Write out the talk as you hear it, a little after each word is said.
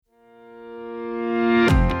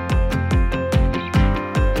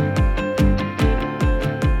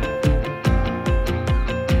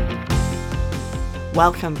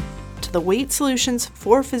Welcome to the Weight Solutions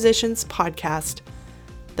for Physicians podcast,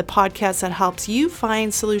 the podcast that helps you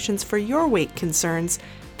find solutions for your weight concerns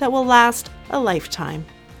that will last a lifetime.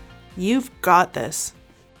 You've got this.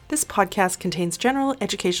 This podcast contains general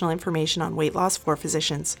educational information on weight loss for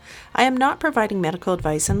physicians. I am not providing medical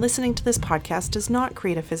advice, and listening to this podcast does not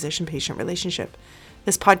create a physician-patient relationship.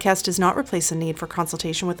 This podcast does not replace the need for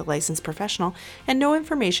consultation with a licensed professional, and no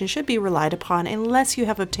information should be relied upon unless you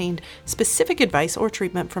have obtained specific advice or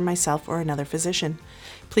treatment from myself or another physician.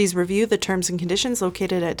 Please review the terms and conditions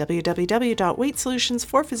located at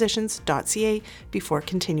www.weightsolutionsforphysicians.ca before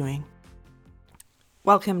continuing.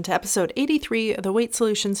 Welcome to episode 83 of the Weight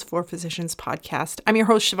Solutions for Physicians podcast. I'm your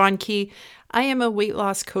host, Siobhan Key. I am a weight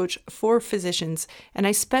loss coach for physicians, and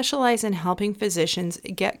I specialize in helping physicians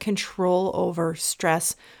get control over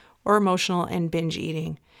stress or emotional and binge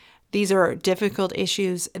eating. These are difficult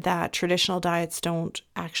issues that traditional diets don't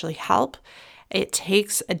actually help. It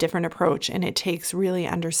takes a different approach, and it takes really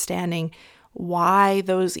understanding why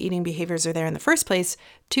those eating behaviors are there in the first place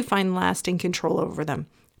to find lasting control over them.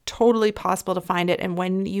 Totally possible to find it. And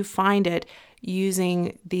when you find it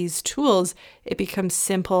using these tools, it becomes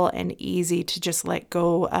simple and easy to just let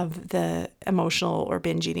go of the emotional or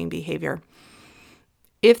binge eating behavior.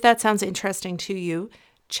 If that sounds interesting to you,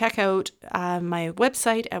 check out my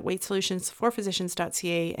website at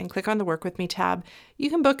weightsolutionsforphysicians.ca and click on the Work With Me tab. You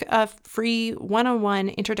can book a free one-on-one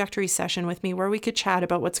introductory session with me where we could chat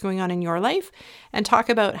about what's going on in your life and talk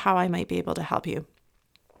about how I might be able to help you.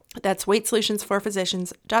 That's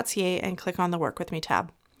weightsolutionsforphysicians.ca and click on the Work With Me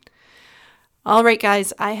tab. All right,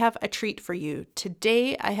 guys, I have a treat for you.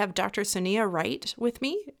 Today, I have Dr. Sonia Wright with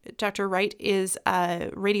me. Dr. Wright is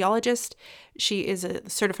a radiologist. She is a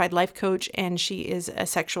certified life coach, and she is a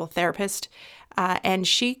sexual therapist. And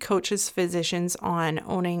she coaches physicians on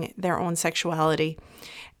owning their own sexuality.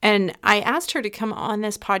 And I asked her to come on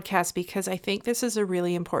this podcast because I think this is a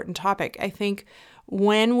really important topic. I think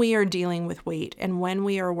when we are dealing with weight and when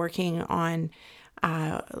we are working on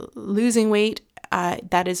losing weight,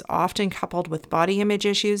 that is often coupled with body image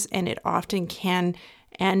issues, and it often can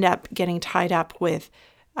end up getting tied up with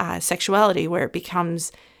sexuality, where it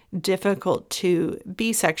becomes difficult to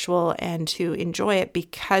be sexual and to enjoy it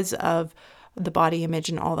because of the body image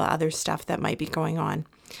and all the other stuff that might be going on.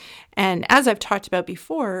 And as I've talked about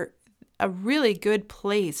before, a really good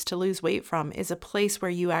place to lose weight from is a place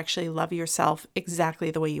where you actually love yourself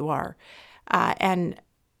exactly the way you are. And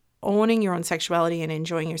owning your own sexuality and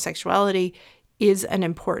enjoying your sexuality is an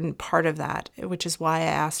important part of that, which is why I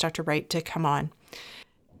asked Dr. Wright to come on.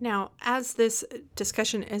 Now, as this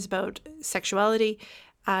discussion is about sexuality,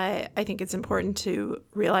 I think it's important to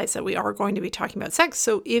realize that we are going to be talking about sex.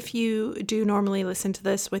 So if you do normally listen to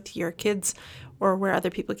this with your kids or where other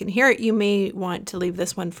people can hear it, you may want to leave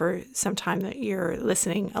this one for some time that you're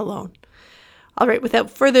listening alone. All right, without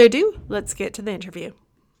further ado, let's get to the interview.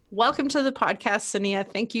 Welcome to the podcast, Sonia.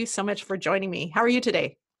 Thank you so much for joining me. How are you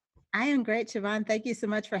today? I am great, Siobhan. Thank you so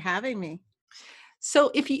much for having me. So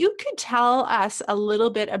if you could tell us a little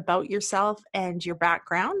bit about yourself and your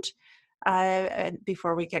background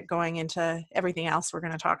before we get going into everything else we're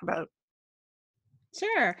going to talk about.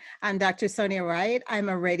 Sure. I'm Dr. Sonia Wright. I'm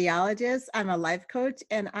a radiologist, I'm a life coach,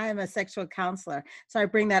 and I'm a sexual counselor. So I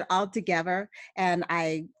bring that all together, and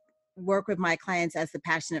I work with my clients as the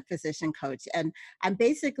passionate physician coach. And I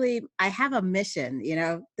have a mission.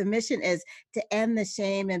 The mission is to end the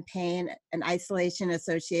shame and pain and isolation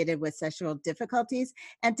associated with sexual difficulties,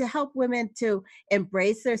 and to help women to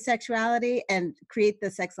embrace their sexuality and create the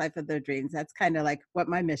sex life of their dreams. That's kind of like what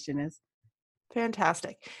my mission is.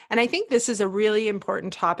 Fantastic. And I think this is a really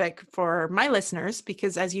important topic for my listeners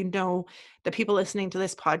because, as you know, the people listening to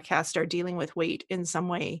this podcast are dealing with weight in some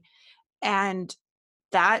way. And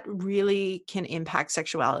that really can impact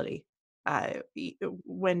sexuality.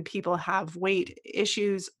 When people have weight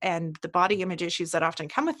issues and the body image issues that often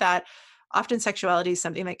come with that, often sexuality is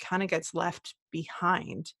something that kind of gets left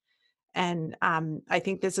behind. And I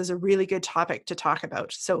think this is a really good topic to talk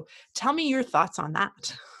about. So tell me your thoughts on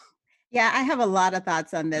that. Yeah, I have a lot of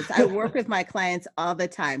thoughts on this. I work with my clients all the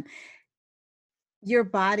time. Your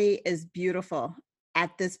body is beautiful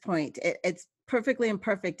at this point. It's perfectly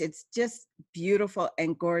imperfect. It's just beautiful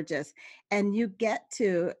and gorgeous. And you get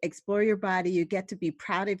to explore your body. You get to be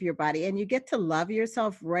proud of your body, and you get to love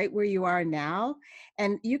yourself right where you are now.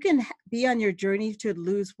 And you can be on your journey to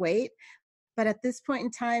lose weight. But at this point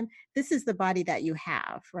in time, this is the body that you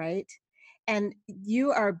have, right? And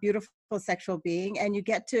you are a beautiful sexual being, and you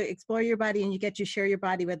get to explore your body, and you get to share your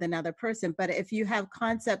body with another person. But if you have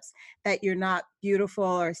concepts that you're not beautiful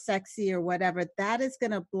or sexy or whatever, that is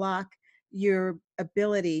going to block your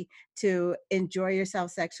ability to enjoy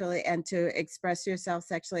yourself sexually and to express yourself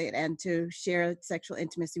sexually and to share sexual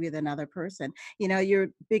intimacy with another person. You know, your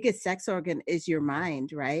biggest sex organ is your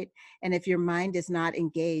mind, right? And if your mind is not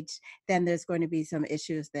engaged, then there's going to be some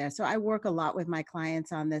issues there. So I work a lot with my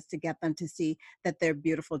clients on this to get them to see that they're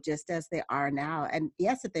beautiful just as they are now. And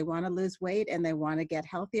yes, if they want to lose weight and they want to get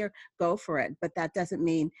healthier, go for it. But that doesn't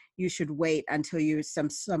mean you should wait until you're some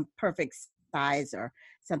perfect size or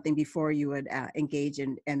something before you would engage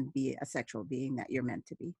in and be a sexual being that you're meant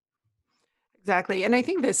to be. Exactly. And I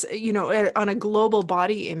think this, on a global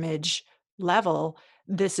body image level,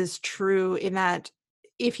 this is true in that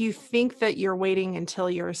if you think that you're waiting until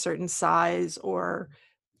you're a certain size or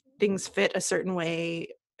things fit a certain way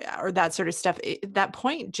or that sort of stuff, that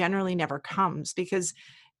point generally never comes because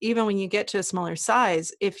even when you get to a smaller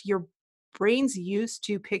size, if your brain's used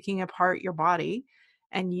to picking apart your body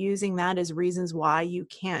and using that as reasons why you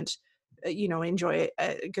can't, enjoy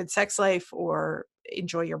a good sex life or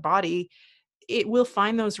enjoy your body, it will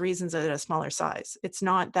find those reasons at a smaller size. It's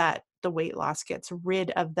not that the weight loss gets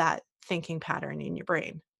rid of that thinking pattern in your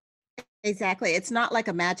brain. Exactly. It's not like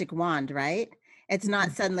a magic wand, right? It's not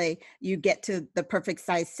Mhm. suddenly you get to the perfect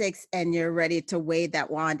size 6 and you're ready to wave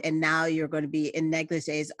that wand and now you're going to be in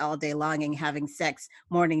negligees all day long and having sex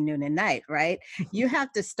morning, noon, and night, right? You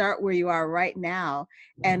have to start where you are right now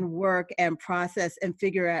and work and process and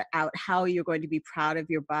figure out how you're going to be proud of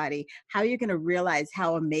your body, how you're going to realize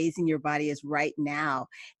how amazing your body is right now,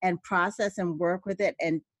 and process and work with it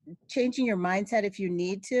and changing your mindset if you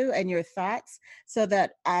need to and your thoughts so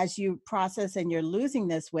that as you process and you're losing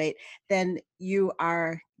this weight, then you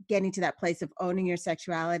are getting to that place of owning your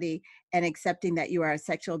sexuality and accepting that you are a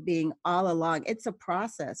sexual being all along. It's a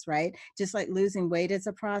process, right? Just like losing weight is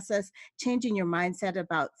a process, changing your mindset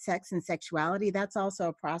about sex and sexuality, that's also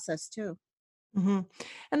a process too. Mhm.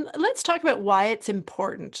 And let's talk about why it's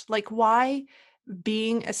important. Like, why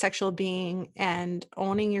being a sexual being and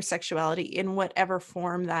owning your sexuality in whatever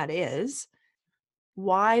form that is,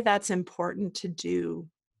 why that's important to do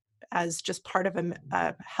as just part of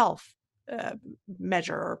a health uh,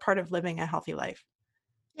 measure or part of living a healthy life.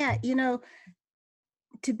 Yeah, you know,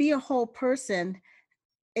 to be a whole person,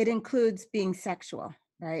 it includes being sexual,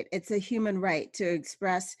 right? It's a human right to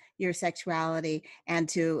express your sexuality and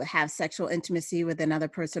to have sexual intimacy with another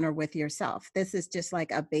person or with yourself. This is just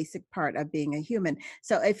like a basic part of being a human.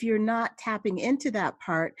 So if you're not tapping into that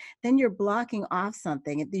part, then you're blocking off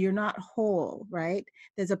something. You're not whole, right?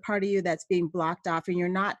 There's a part of you that's being blocked off and you're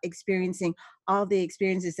not experiencing all the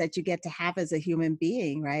experiences that you get to have as a human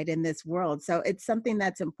being, right, in this world. So it's something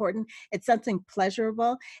that's important. It's something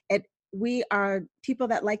pleasurable. It We are people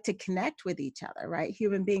that like to connect with each other, right?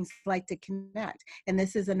 Human beings like to connect. And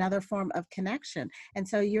this is another form of connection. And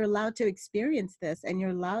so you're allowed to experience this and you're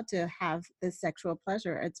allowed to have this sexual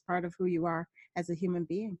pleasure. It's part of who you are as a human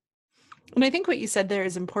being. And I think what you said there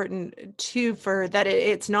is important too, for that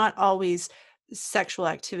it's not always sexual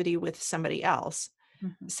activity with somebody else.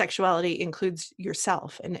 Mhm. Sexuality includes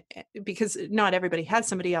yourself, and because not everybody has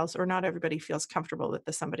somebody else, or not everybody feels comfortable with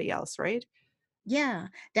the somebody else, right? Yeah,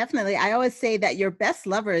 definitely. I always say that your best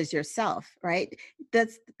lover is yourself, right?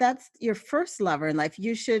 That's your first lover in life.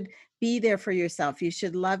 You should be there for yourself. You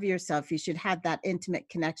should love yourself. You should have that intimate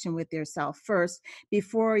connection with yourself first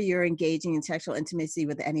before you're engaging in sexual intimacy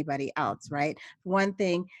with anybody else, right? One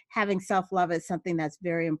thing, having self-love is something that's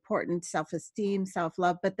very important, self-esteem,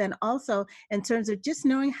 self-love, but then also in terms of just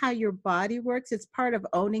knowing how your body works, it's part of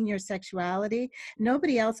owning your sexuality.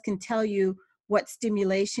 Nobody else can tell you what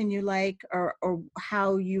stimulation you like or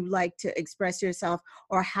how you like to express yourself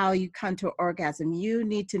or how you come to orgasm. You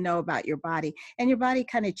need to know about your body, and your body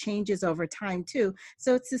kind of changes over time too.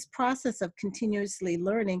 So it's this process of continuously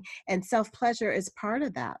learning, and self-pleasure is part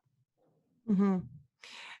of that. Mhm.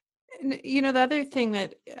 And, the other thing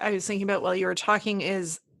that I was thinking about while you were talking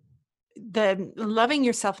is the loving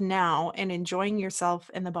yourself now and enjoying yourself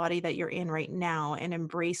and the body that you're in right now and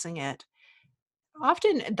embracing it.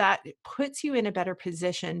 Often that puts you in a better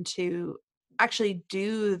position to actually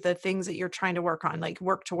do the things that you're trying to work on, like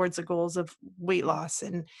work towards the goals of weight loss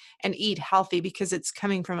and eat healthy because it's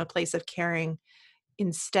coming from a place of caring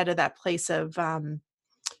instead of that place of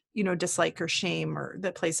dislike or shame, or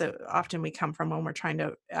the place that often we come from when we're trying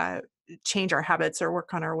to change our habits or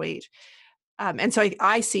work on our weight. And so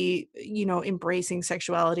I see, embracing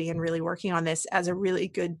sexuality and really working on this as a really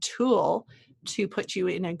good tool to put you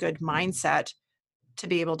in a good mindset to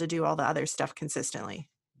be able to do all the other stuff consistently.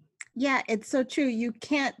 Yeah, it's so true. You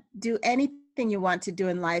can't do anything you want to do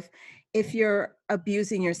in life if you're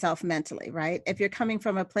abusing yourself mentally, right? If you're coming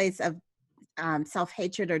from a place of self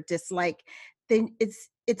hatred or dislike, then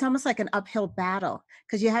it's almost like an uphill battle,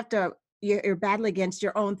 because you have to you're battling against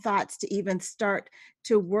your own thoughts to even start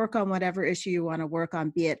to work on whatever issue you want to work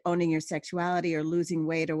on, be it owning your sexuality or losing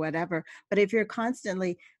weight or whatever. But if you're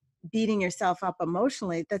constantly beating yourself up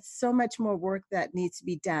emotionally, that's so much more work that needs to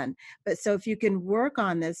be done. But so if you can work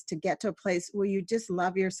on this to get to a place where you just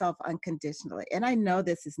love yourself unconditionally, and I know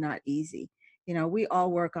this is not easy. We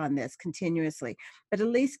all work on this continuously, but at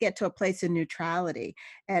least get to a place of neutrality.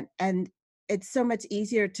 And it's so much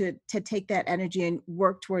easier to take that energy and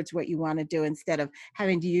work towards what you want to do, instead of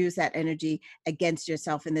having to use that energy against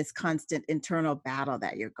yourself in this constant internal battle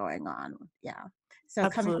that you're going on. Yeah. So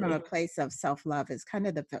coming from a Absolutely. place of self-love is kind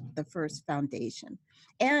of the first foundation.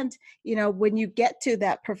 And when you get to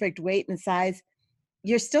that perfect weight and size,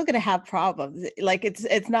 you're still going to have problems. Like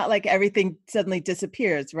it's not like everything suddenly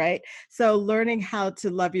disappears, right? So learning how to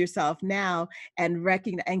love yourself now and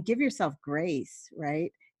recognize and give yourself grace,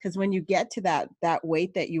 right? Because when you get to that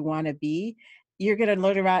weight that you want to be, you're going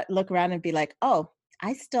to look around and be like, oh,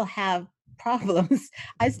 I still have problems.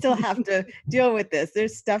 I still have to deal with this.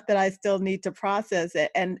 There's stuff that I still need to process,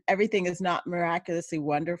 and everything is not miraculously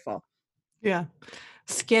wonderful. Yeah.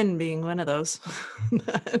 Skin being one of those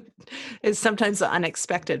is sometimes the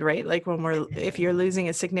unexpected, right? Like if you're losing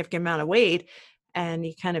a significant amount of weight and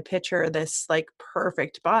you kind of picture this like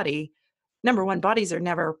perfect body, number one, bodies are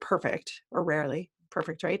never perfect or rarely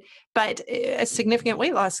perfect, right? But a significant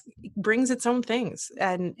weight loss brings its own things,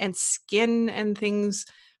 and skin and things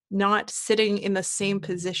not sitting in the same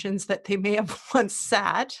positions that they may have once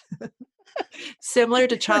sat, similar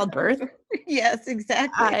to childbirth, Yes,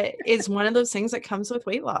 exactly. is one of those things that comes with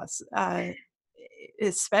weight loss.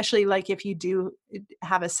 Especially like if you do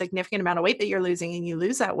have a significant amount of weight that you're losing and you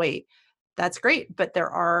lose that weight, that's great. But there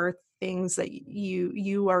are things that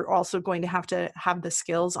you are also going to have the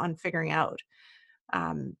skills on figuring out.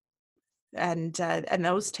 Um, and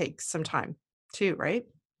those take some time too, right?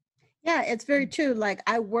 Yeah, it's very true. Like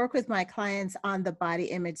I work with my clients on the body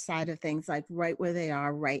image side of things, like right where they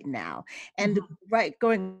are right now. And Mhm. right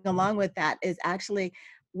going along with that is actually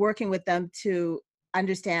working with them to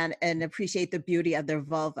understand and appreciate the beauty of their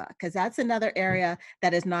vulva, because that's another area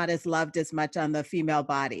that is not as loved as much on the female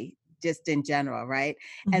body, just in general, right?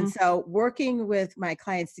 And Mhm. so working with my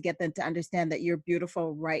clients to get them to understand that you're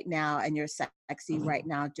beautiful right now and you're sexy right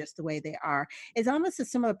now, just the way they are, is almost a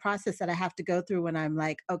similar process that I have to go through when I'm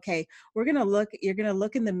like, okay, you're going to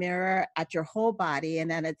look in the mirror at your whole body. And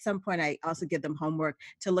then at some point, I also give them homework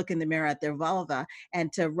to look in the mirror at their vulva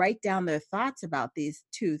and to write down their thoughts about these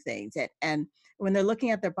two things. And when they're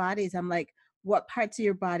looking at their bodies, I'm like, what parts of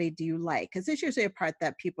your body do you like? Because there's usually a part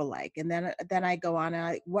that people like. And then I go on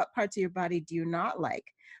and what parts of your body do you not like?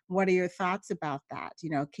 What are your thoughts about that?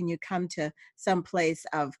 Can you come to some place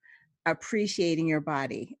of appreciating your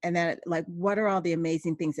body? And then like, what are all the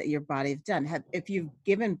amazing things that your body has done? If you've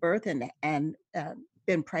given birth and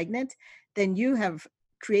been pregnant, then you have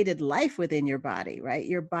created life within your body, right?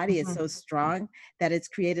 Your body is Mhm. so strong that it's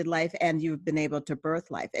created life, and you've been able to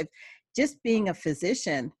birth life. If just being a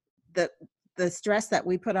physician, the the stress that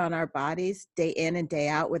we put on our bodies day in and day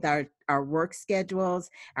out with our work schedules,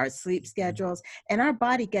 our sleep schedules, and our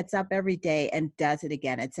body gets up every day and does it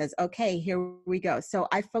again. It says, okay, here we go. So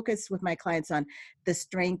I focus with my clients on the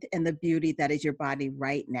strength and the beauty that is your body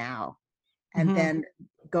right now, and Mhm. then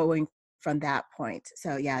going from that point.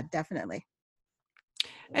 So yeah, definitely.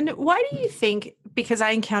 And why do you think, because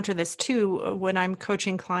I encounter this too when I'm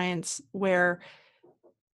coaching clients, where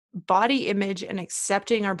body image and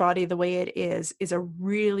accepting our body the way it is a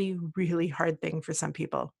really, really hard thing for some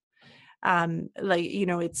people. Like,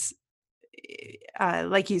 it's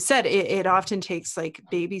like you said, it often takes like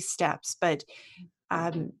baby steps, but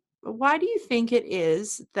why do you think it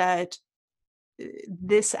is that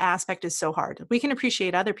this aspect is so hard? We can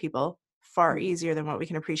appreciate other people far easier than what we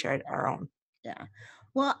can appreciate our own. Yeah.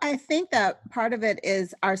 Well, I think that part of it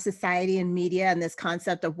is our society and media and this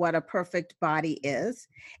concept of what a perfect body is.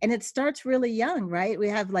 And it starts really young, right? We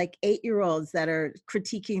have like 8-year-olds that are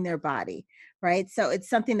critiquing their body, right? So it's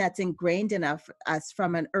something that's ingrained in us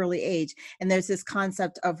from an early age. And there's this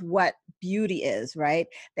concept of what beauty is, right?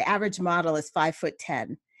 The average model is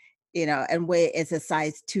 5'10", and weight is a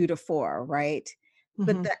size 2 to 4, right?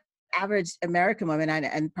 But Mhm. the average American woman,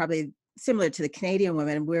 and probably similar to the Canadian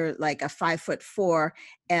women, we're like a 5'4"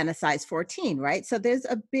 and a size 14, right? So there's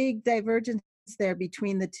a big divergence there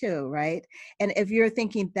between the two, right? And if you're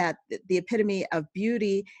thinking that the epitome of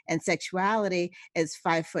beauty and sexuality is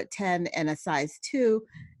 5'10" and a size 2,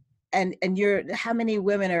 and you're how many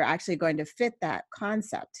women are actually going to fit that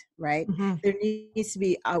concept, right? Mhm. There needs to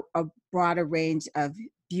be a broader range of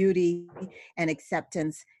beauty and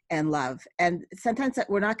acceptance and love. And sometimes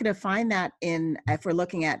we're not going to find that if we're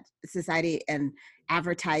looking at society and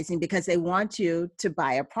advertising, because they want you to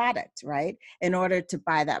buy a product, right? In order to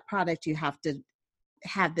buy that product, you have to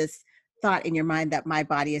have this thought in your mind that my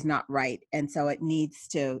body is not right. And so it needs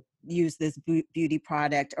to use this beauty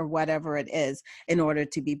product or whatever it is in order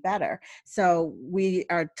to be better. So we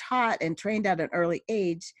are taught and trained at an early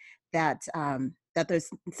age that that there's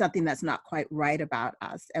something that's not quite right about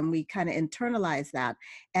us, and we kind of internalize that.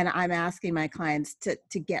 And I'm asking my clients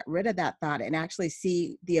to get rid of that thought and actually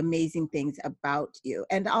see the amazing things about you,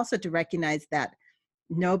 and also to recognize that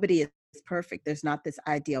nobody is perfect. There's not this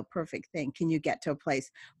ideal perfect thing. Can you get to a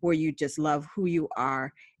place where you just love who you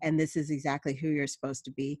are, and this is exactly who you're supposed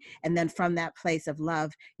to be? And then from that place of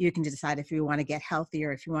love, you can decide if you want to get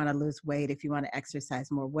healthier, if you want to lose weight, if you want to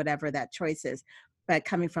exercise more, whatever that choice is. But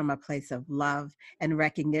coming from a place of love and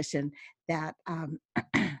recognition that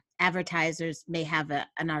advertisers may have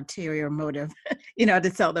an ulterior motive,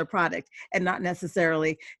 to sell their product, and not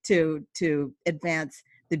necessarily to advance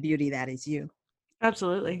the beauty that is you.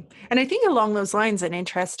 Absolutely. And I think along those lines, an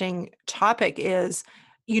interesting topic is,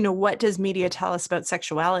 what does media tell us about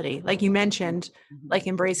sexuality? Like you mentioned, Mhm. like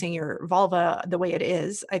embracing your vulva the way it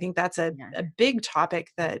is. I think that's a, Yeah. a big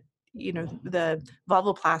topic that, the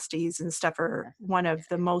vulvoplasties and stuff are Yes. one of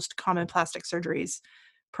the most common plastic surgeries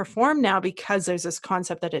performed now, because there's this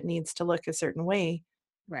concept that it needs to look a certain way.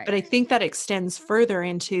 But Right. I think that extends further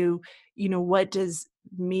into, what does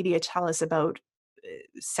media tell us about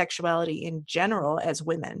sexuality in general as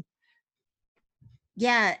women?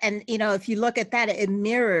 Yeah, and if you look at that, it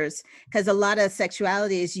mirrors, because a lot of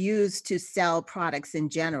sexuality is used to sell products in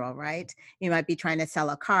general, right? You might be trying to sell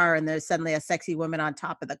a car, and there's suddenly a sexy woman on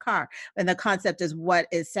top of the car, and the concept is what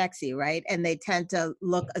is sexy, right? And they tend to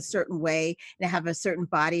look a certain way and have a certain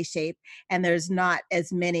body shape, and there's not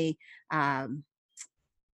as many.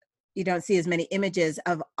 You don't see as many images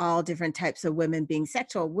of all different types of women being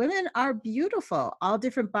sexual. Women are beautiful. All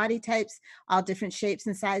different body types, all different shapes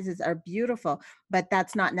and sizes are beautiful, but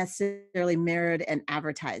that's not necessarily mirrored in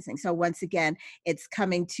advertising. So once again, it's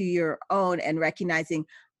coming to your own and recognizing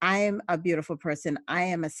I am a beautiful person. I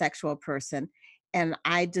am a sexual person. And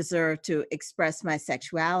I deserve to express my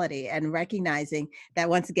sexuality, and recognizing that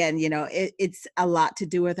once again, it's a lot to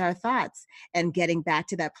do with our thoughts, and getting back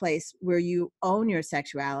to that place where you own your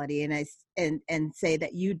sexuality, and say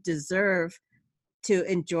that you deserve to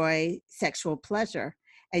enjoy sexual pleasure,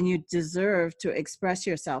 and you deserve to express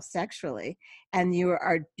yourself sexually, and you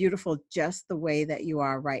are beautiful just the way that you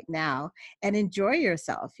are right now, and enjoy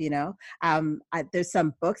yourself. There's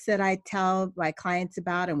some books that I tell my clients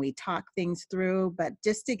about, and we talk things through, but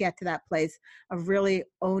just to get to that place of really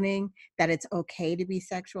owning that it's okay to be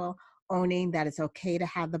sexual, owning that it's okay to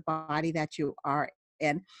have the body that you are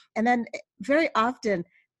in. And then very often,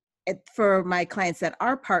 for my clients that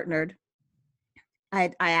are partnered,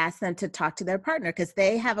 I ask them to talk to their partner, because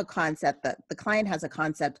they have a concept, that the client has a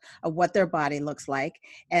concept of what their body looks like,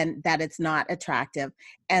 and that it's not attractive.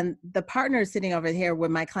 And the partner is sitting over here with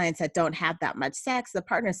my clients that don't have that much sex. The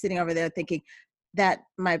partner is sitting over there thinking that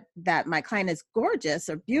my client is gorgeous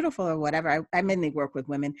or beautiful or whatever. I mainly work with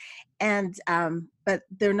women, and but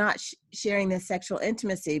they're not sharing this sexual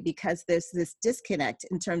intimacy, because there's this disconnect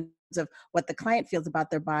in terms of what the client feels about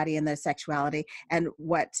their body and their sexuality, and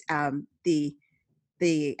what the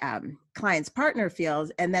client's partner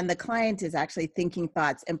feels, and then the client is actually thinking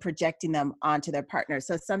thoughts and projecting them onto their partner.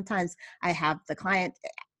 So sometimes I have the client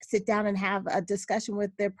sit down and have a discussion with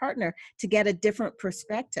their partner to get a different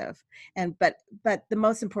perspective. And but the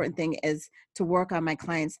most important thing is to work on my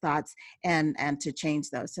client's thoughts, and to change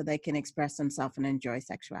those so they can express themselves and enjoy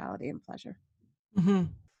sexuality and pleasure. Mhm.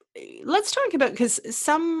 Let's talk about, because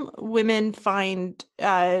some women find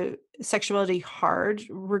sexuality hard,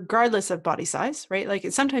 regardless of body size, right?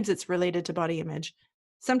 Like sometimes it's related to body image,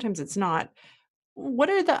 sometimes it's not. What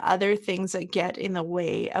are the other things that get in the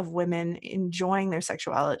way of women enjoying their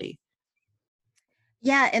sexuality?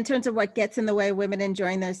 Yeah, in terms of what gets in the way of women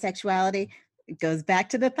enjoying their sexuality, it goes back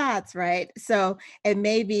to the thoughts, right? So it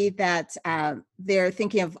may be that they're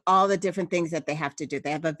thinking of all the different things that they have to do.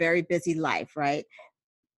 They have a very busy life, right?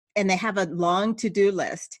 And they have a long to-do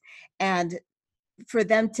list. And for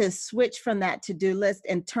them to switch from that to-do list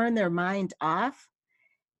and turn their mind off,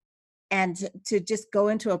 and to just go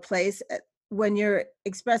into a place, when you're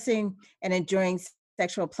expressing and enjoying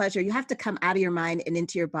sexual pleasure, you have to come out of your mind and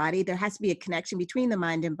into your body. There has to be a connection between the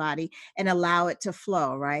mind and body, and allow it to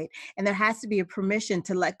flow, right? And there has to be a permission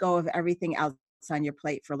to let go of everything else on your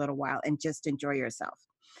plate for a little while and just enjoy yourself.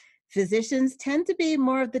 Physicians tend to be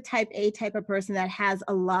more of the type A type of person that has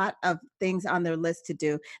a lot of things on their list to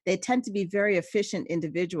do. They tend to be very efficient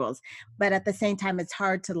individuals, but at the same time, it's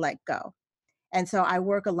hard to let go. And so I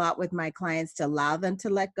work a lot with my clients to allow them to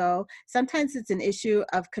let go. Sometimes it's an issue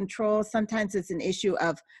of control, sometimes it's an issue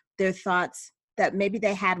of their thoughts that maybe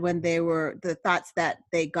they had when they were the thoughts that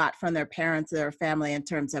they got from their parents or their family in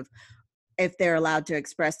terms of if they're allowed to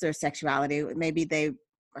express their sexuality. Maybe they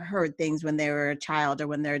heard things when they were a child or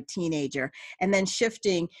when they're a teenager. And then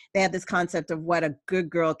shifting, they have this concept of what a good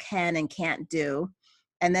girl can and can't do.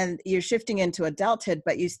 And then you're shifting into adulthood,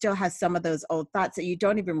 but you still have some of those old thoughts that you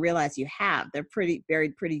don't even realize you have. They're pretty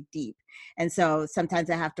buried pretty deep. And so sometimes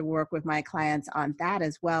I have to work with my clients on that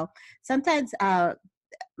as well. Sometimes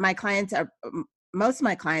my clients are, most of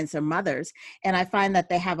my clients are mothers, and I find that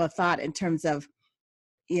they have a thought in terms of,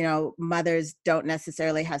 mothers don't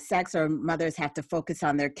necessarily have sex, or mothers have to focus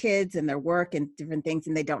on their kids and their work and different things,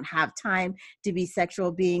 and they don't have time to be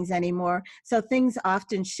sexual beings anymore. So things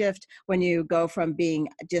often shift when you go from being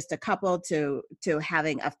just a couple to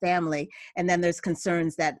having a family. And then there's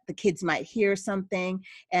concerns that the kids might hear something,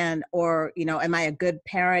 and, or, am I a good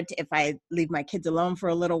parent if I leave my kids alone for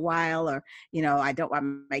a little while? Or, I don't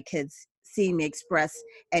want my kids seeing me express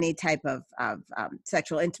any type of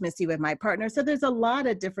sexual intimacy with my partner. So there's a lot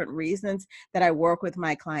of different reasons that I work with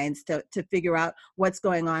my clients to figure out what's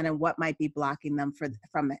going on and what might be blocking them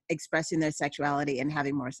from expressing their sexuality and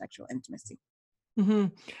having more sexual intimacy. hmm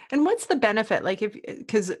And what's the benefit? Like, if,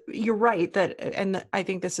 because you're right that, and I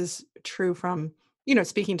think this is true from,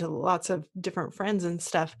 speaking to lots of different friends and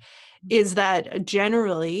stuff, is that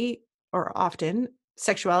generally or often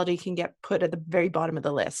sexuality can get put at the very bottom of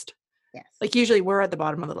the list. Yes. Like, usually we're at the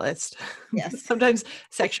bottom of the list. Yes. Sometimes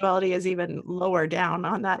sexuality is even lower down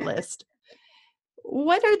on that list.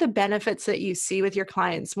 What are the benefits that you see with your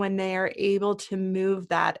clients when they are able to move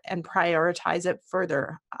that and prioritize it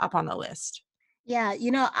further up on the list? Yeah,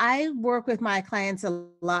 I work with my clients a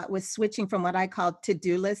lot with switching from what I call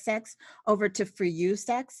to-do list sex over to for you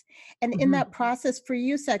sex. And in Mhm. that process, for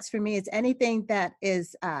you sex for me is anything that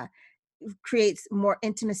is creates more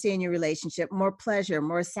intimacy in your relationship, more pleasure,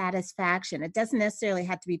 more satisfaction. It doesn't necessarily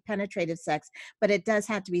have to be penetrative sex, but it does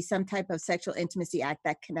have to be some type of sexual intimacy act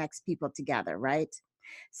that connects people together, right?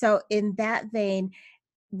 So, in that vein,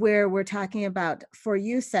 where we're talking about for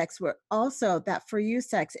you sex, we're also that for you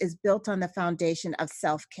sex is built on the foundation of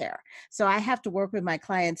self care. So, I have to work with my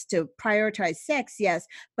clients to prioritize sex, yes,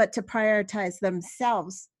 but to prioritize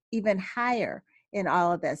themselves even higher in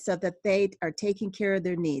all of this so that they are taking care of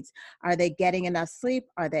their needs. Are they getting enough sleep?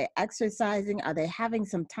 Are they exercising? Are they having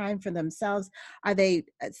some time for themselves? Are they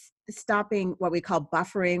stopping what we call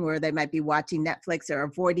buffering, where they might be watching Netflix or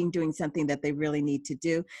avoiding doing something that they really need to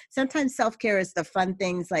do? Sometimes self-care is the fun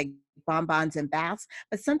things like bonbons and baths,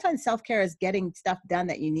 but sometimes self-care is getting stuff done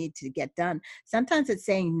that you need to get done. Sometimes it's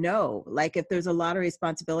saying no, like if there's a lot of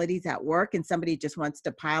responsibilities at work and somebody just wants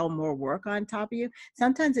to pile more work on top of you,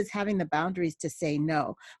 sometimes it's having the boundaries to say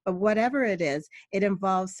no. But whatever it is, it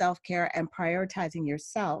involves self-care and prioritizing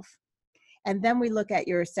yourself. And then we look at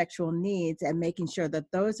your sexual needs and making sure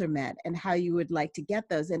that those are met and how you would like to get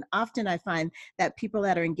those. And often I find that people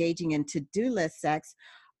that are engaging in to-do list sex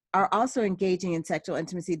are also engaging in sexual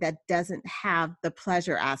intimacy that doesn't have the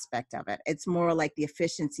pleasure aspect of it. It's more like the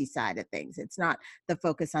efficiency side of things. It's not the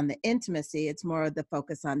focus on the intimacy, it's more of the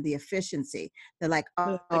focus on the efficiency. They're like,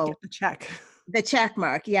 Get oh, the check. the check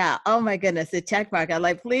mark. Yeah. Oh my goodness, the check mark. I'm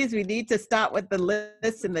like, please, we need to stop with the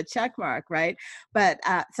list and the check mark, right? But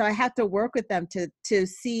so I have to work with them to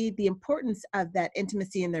see the importance of that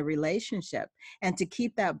intimacy in their relationship and to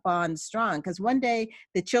keep that bond strong. Because one day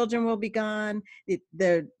the children will be gone,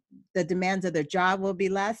 the demands of their job will be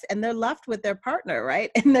less, and they're left with their partner,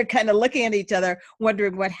 right? And they're kind of looking at each other,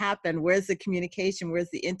 wondering what happened. Where's the communication? Where's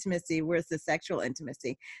the intimacy? Where's the sexual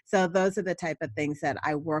intimacy? So those are the type of things that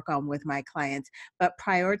I work on with my clients, but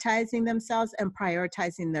prioritizing themselves and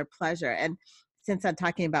prioritizing their pleasure. And since I'm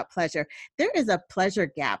talking about pleasure, there is a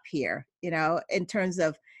pleasure gap here, in terms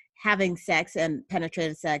of having sex and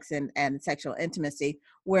penetrative sex and sexual intimacy,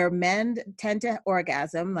 where men tend to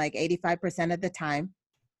orgasm like 85% of the time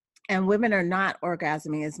and women are not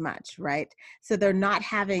orgasming as much, right? So they're not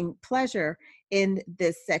having pleasure in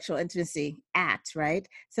this sexual intimacy act, right?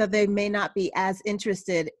 So they may not be as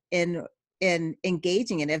interested in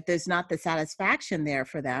engaging in it. If there's not the satisfaction there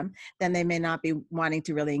for them, then they may not be wanting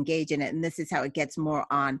to really engage in it. And this is how it gets more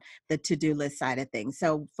on the to-do list side of things.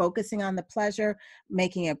 So focusing on the pleasure,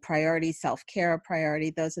 making a priority, self-care a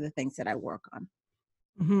priority, those are the things that I work on.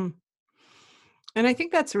 Mhm. And I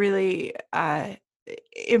think that's really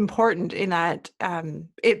important in that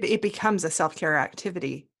it becomes a self care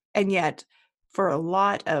activity. And yet, for a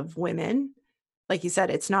lot of women, like you said,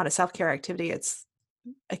 it's not a self-care activity, it's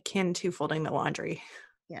akin to folding the laundry.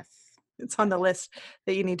 Yes. It's on Yes. the list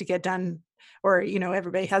that you need to get done, or,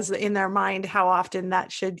 everybody has in their mind how often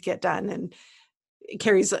that should get done, and it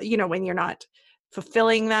carries, when you're not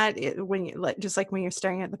fulfilling that, when you like, just like when you're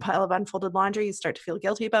staring at the pile of unfolded laundry, you start to feel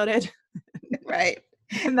guilty about it, Right.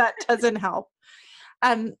 and that doesn't help.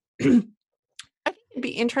 Um, I think it'd be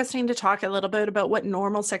interesting to talk a little bit about what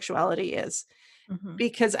normal sexuality is, Mhm.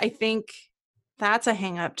 because I think that's a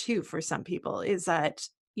hang up too for some people, is that,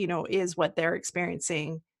 is what they're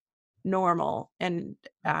experiencing normal, and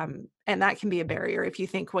that can be a barrier if you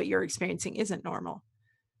think what you're experiencing isn't normal.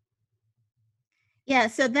 Yeah,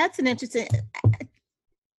 so that's an interesting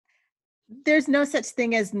there's no such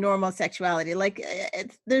thing as normal sexuality. Like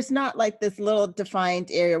it's there's not like this little defined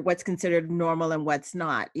area what's considered normal and what's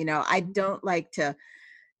not. I Mhm. don't like to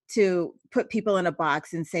put people in a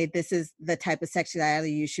box and say this is the type of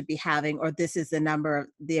sexuality you should be having, or this is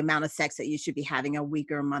the amount of sex that you should be having a week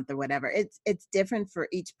or a month or whatever. It's different for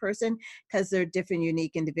each person because they're different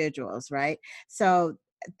unique individuals, right? So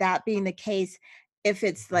that being the case, if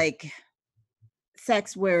it's like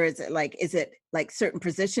sex, where is it like certain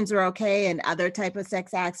positions are okay and other type of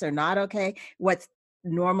sex acts are not okay, what's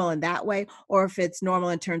normal in that way, or if it's normal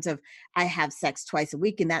in terms of I have sex twice a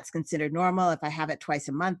week and that's considered normal, if I have it twice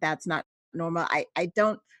a month that's not normal. I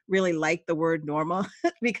don't really like the word normal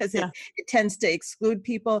because it Yeah. it tends to exclude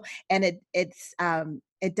people, and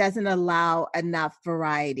it doesn't allow enough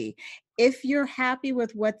variety. If you're happy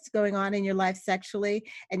with what's going on in your life sexually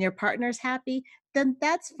and your partner's happy, then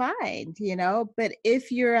that's fine. But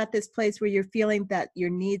if you're at this place where you're feeling that your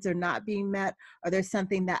needs are not being met, or there's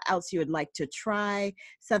something that else you would like to try,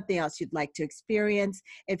 something else you'd like to experience,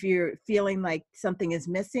 if you're feeling like something is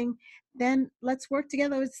missing, then let's work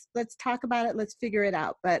together. Let's talk about it. Let's figure it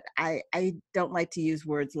out. But I don't like to use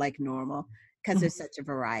words like normal because Mhm. there's such a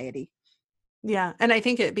variety. Yeah, and I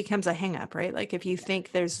think it becomes a hang up, right? Like, if you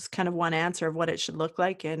think there's kind of one answer of what it should look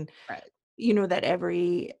like, and Right. that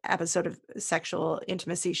every episode of sexual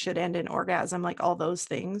intimacy should end in orgasm, like all those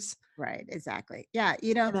things, Right, exactly. Yeah,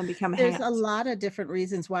 and then become there's a hang-ups. lot of different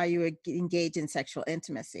reasons why you would engage in sexual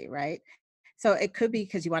intimacy, right? So it could be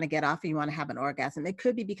because you want to get off and you want to have an orgasm. It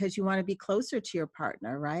could be because you want to be closer to your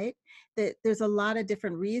partner, right? There's a lot of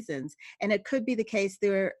different reasons, and it could be the case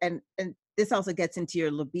there. And this also gets into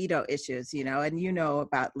your libido issues, and you know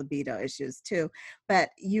about libido issues too. But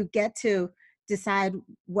you get to decide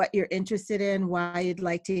what you're interested in, why you'd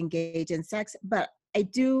like to engage in sex. But I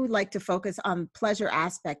do like to focus on pleasure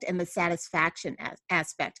aspect and the satisfaction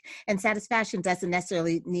aspect. And satisfaction doesn't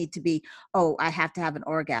necessarily need to be, oh, I have to have an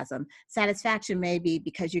orgasm. Satisfaction may be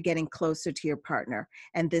because you're getting closer to your partner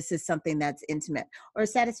and this is something that's intimate. Or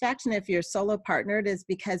satisfaction, if you're solo partnered, is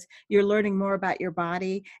because you're learning more about your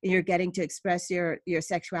body and you're getting to express your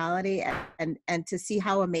sexuality and to see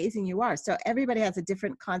how amazing you are. So everybody has a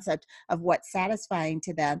different concept of what's satisfying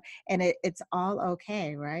to them, and it's all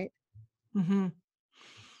okay, right? Mhm.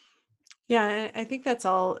 Yeah, I think that's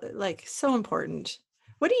all, like, so important.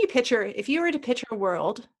 What do you picture if you were to picture a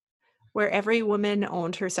world where every woman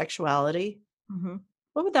owned her sexuality, Mhm.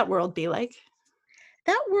 what would that world be like?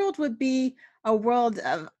 That world would be a world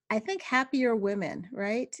of, I think, happier women,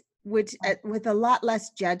 right? Which with a lot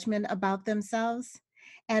less judgment about themselves,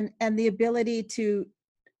 and the ability to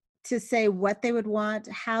say what they would want,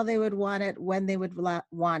 how they would want it, when they would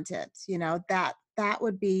want it. That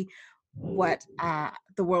would be what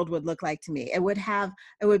the world would look like to me. It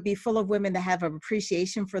would be full of women that have an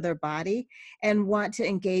appreciation for their body and want to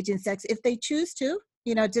engage in sex if they choose to.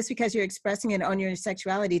 Just because you're expressing it on your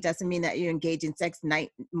sexuality doesn't mean that you engage in sex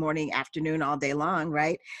night, morning, afternoon, all day long,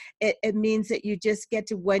 right? It means that you just get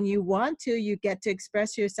to, when you want to, you get to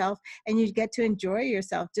express yourself and you get to enjoy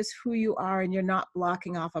yourself, just who you are, and you're not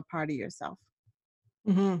blocking off a part of yourself.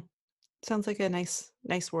 Mhm. Sounds like a nice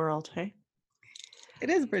world, hey? It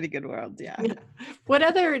is a pretty good world, yeah. Yeah. What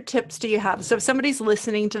other tips do you have? So if somebody's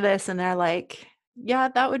listening to this and they're like, "Yeah,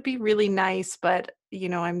 that would be really nice, but,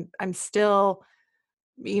 I'm still,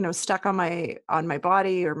 stuck on my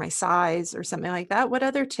body or my size," or something like that. What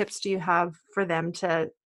other tips do you have for them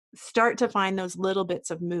to start to find those little bits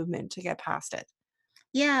of movement to get past it?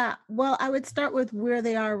 Yeah, well, I would start with where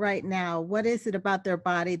they are right now. What is it about their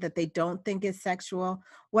body that they don't think is sexual?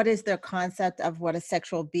 What is their concept of what a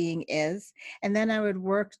sexual being is? And then I would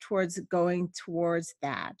work towards going towards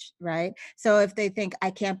that, right? So if they think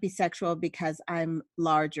I can't be sexual because I'm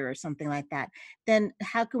larger or something like that, then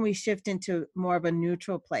how can we shift into more of a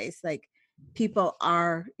neutral place? Like people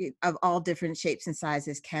are of all different shapes and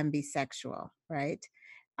sizes can be sexual, right?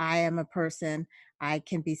 I am a person, I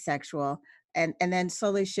can be sexual, and then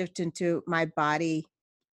slowly shift into my body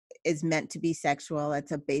is meant to be sexual.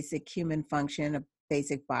 It's a basic human function, a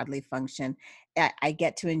basic bodily function. I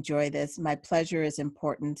get to enjoy this. My pleasure is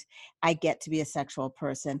important. I get to be a sexual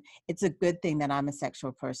person. It's a good thing that I'm a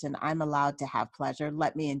sexual person. I'm allowed to have pleasure.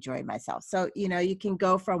 Let me enjoy myself. So, you can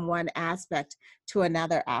go from one aspect to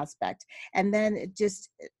another aspect. And then just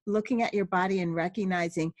looking at your body and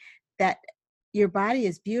recognizing that your body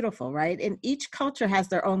is beautiful, right? And each culture has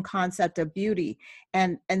their own concept of beauty.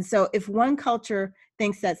 And so if one culture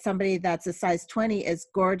thinks that somebody that's a size 20 is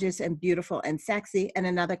gorgeous and beautiful and sexy, and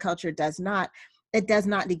another culture does not, it does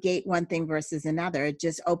not negate one thing versus another. It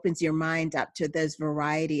just opens your mind up to there's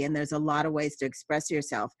variety, and there's a lot of ways to express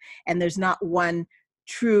yourself. And there's not one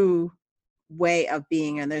true way of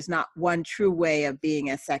being, and there's not one true way of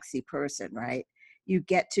being a sexy person, right? You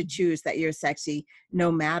get to choose that you're sexy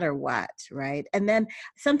no matter what, right? And then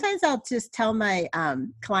sometimes I'll just tell my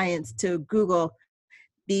clients to Google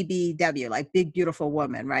BBW, like big, beautiful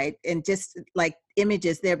woman, right? And just like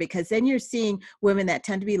images there, because then you're seeing women that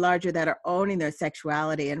tend to be larger that are owning their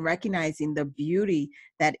sexuality and recognizing the beauty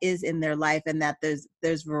that is in their life, and that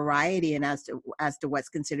there's variety in as to what's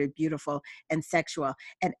considered beautiful and sexual.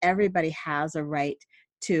 And everybody has a right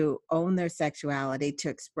to own their sexuality, to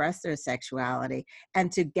express their sexuality,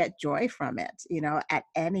 and to get joy from it, at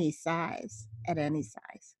any size,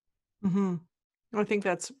 Mm-hmm. I think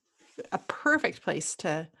that's a perfect place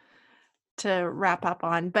to wrap up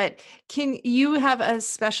on. But can you have a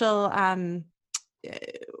special uh,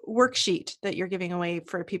 worksheet that you're giving away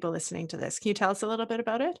for people listening to this? Can you tell us a little bit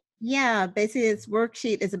about it? Yeah, basically this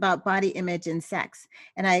worksheet is about body image and sex.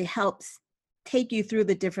 And I help take you through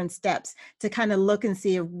the different steps to kind of look and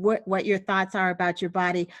see what your thoughts are about your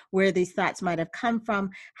body, where these thoughts might have come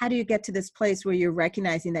from. How do you get to this place where you're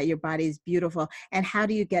recognizing that your body is beautiful? And how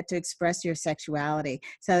do you get to express your sexuality?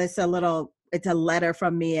 So it's a letter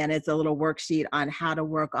from me, and it's a little worksheet on how to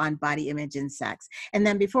work on body image and sex. And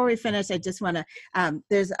then before we finish, I just want to,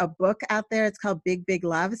 there's a book out there. It's called Big, Big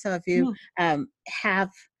Love. So if you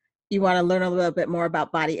you want to learn a little bit more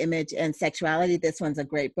about body image and sexuality, this one's a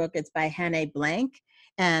great book. It's by Hannah Blank,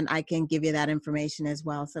 and I can give you that information as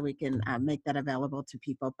well, so we can make that available to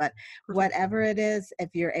people. But Perfect. whatever it is,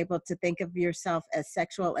 if you're able to think of yourself as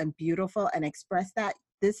sexual and beautiful and express that,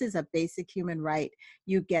 this is a basic human right.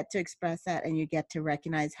 You get to express that, and you get to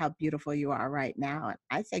recognize how beautiful you are right now. And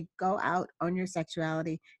I say, go out, own your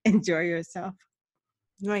sexuality, enjoy yourself.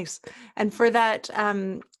 Nice. And for that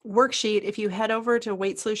worksheet, if you head over to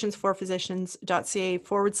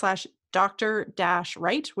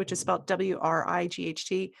weightsolutionsforphysicians.ca/Dr-Wright, which is spelled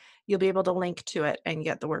WRIGHT, you'll be able to link to it and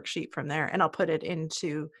get the worksheet from there. And I'll put it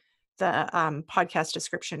into the podcast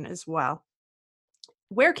description as well.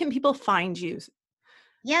 Where can people find you?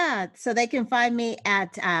 Yeah, so they can find me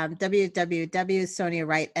at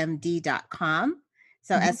www.soniawrightmd.com.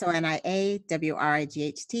 So Mhm.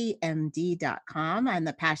 SONIAWRIGHTMD.com. I'm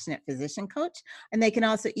the passionate physician coach. And they can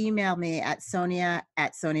also email me at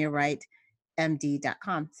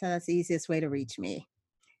sonia@soniawrightmd.com. So that's the easiest way to reach me.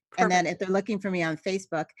 And then Perfect. if they're looking for me on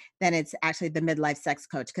Facebook, then it's actually the Midlife Sex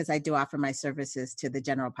Coach, because I do offer my services to the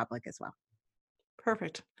general public as well.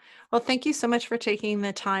 Perfect. Well, thank you so much for taking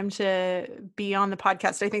the time to be on the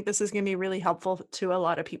podcast. I think this is going to be really helpful to a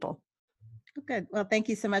lot of people. Oh, good. Well, thank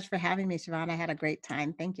you so much for having me, Siobhan. I had a great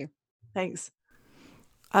time. Thank you. Thanks.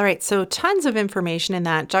 All right, so tons of information in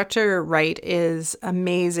that. Dr. Wright is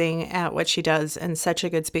amazing at what she does and such a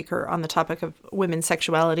good speaker on the topic of women's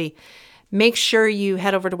sexuality. Make sure you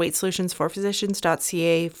head over to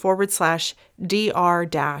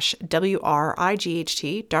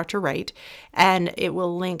weightsolutions4physicians.ca/dr-WRIGHT, Dr. Wright, and it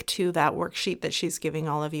will link to that worksheet that she's giving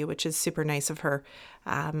all of you, which is super nice of her.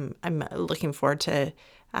 I'm looking forward to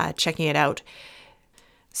checking it out.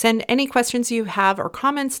 Send any questions you have or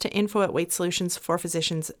comments to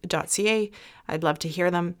info@weightsolutions4physicians.ca. I'd love to hear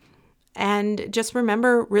them. And just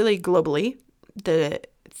remember, really globally, the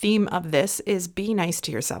theme of this is be nice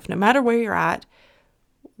to yourself. No matter where you're at,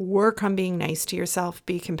 work on being nice to yourself.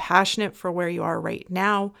 Be compassionate for where you are right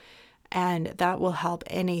now, and that will help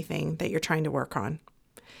anything that you're trying to work on.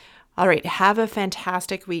 All right, have a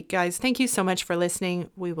fantastic week, guys. Thank you so much for listening.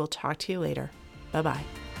 We will talk to you later. Bye-bye.